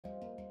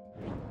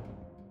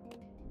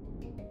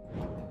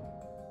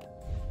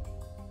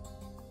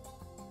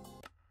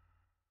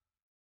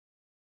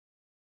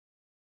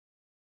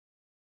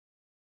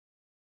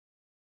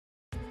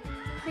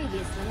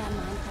Previously on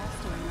Minecraft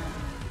Story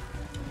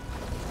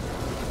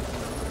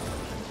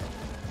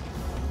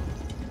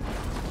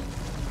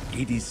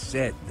Mode. It is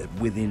said that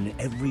within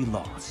every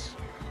loss,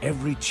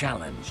 every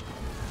challenge,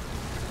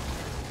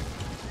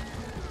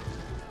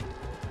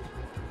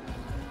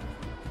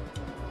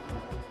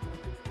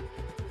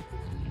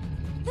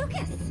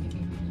 Lucas!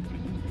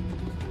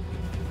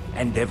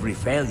 and every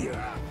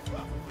failure,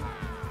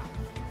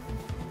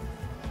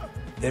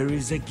 there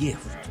is a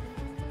gift.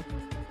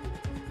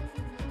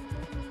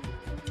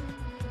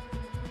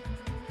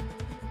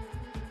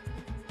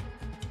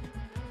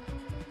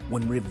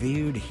 When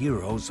revered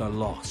heroes are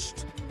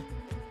lost,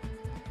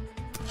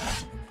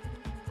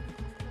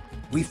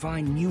 we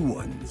find new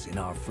ones in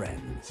our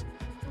friends.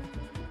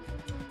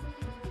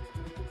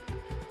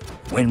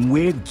 When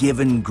we're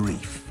given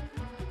grief,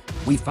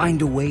 we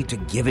find a way to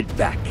give it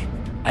back.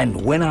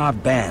 And when our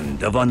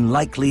band of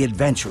unlikely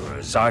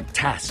adventurers are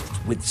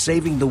tasked with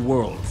saving the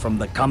world from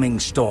the coming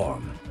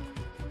storm,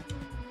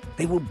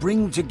 they will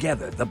bring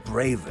together the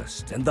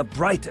bravest and the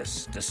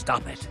brightest to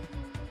stop it.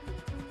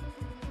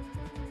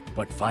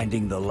 But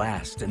finding the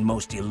last and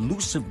most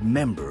elusive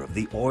member of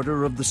the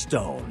Order of the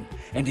Stone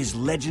and his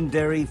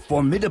legendary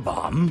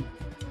Formidabomb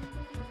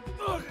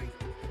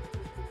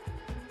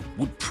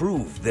would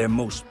prove their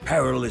most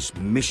perilous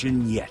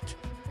mission yet.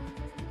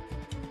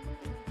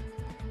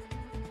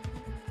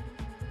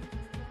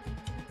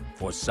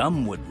 For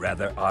some would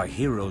rather our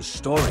hero's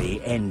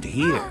story end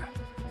here.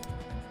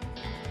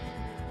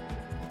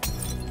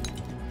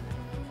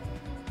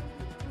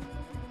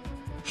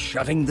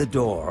 Shutting the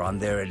door on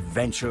their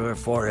adventure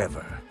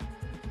forever.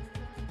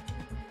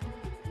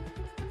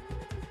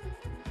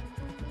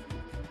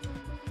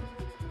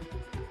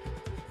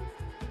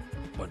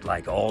 But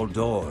like all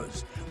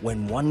doors,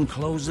 when one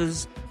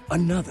closes,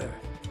 another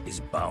is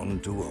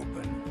bound to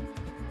open.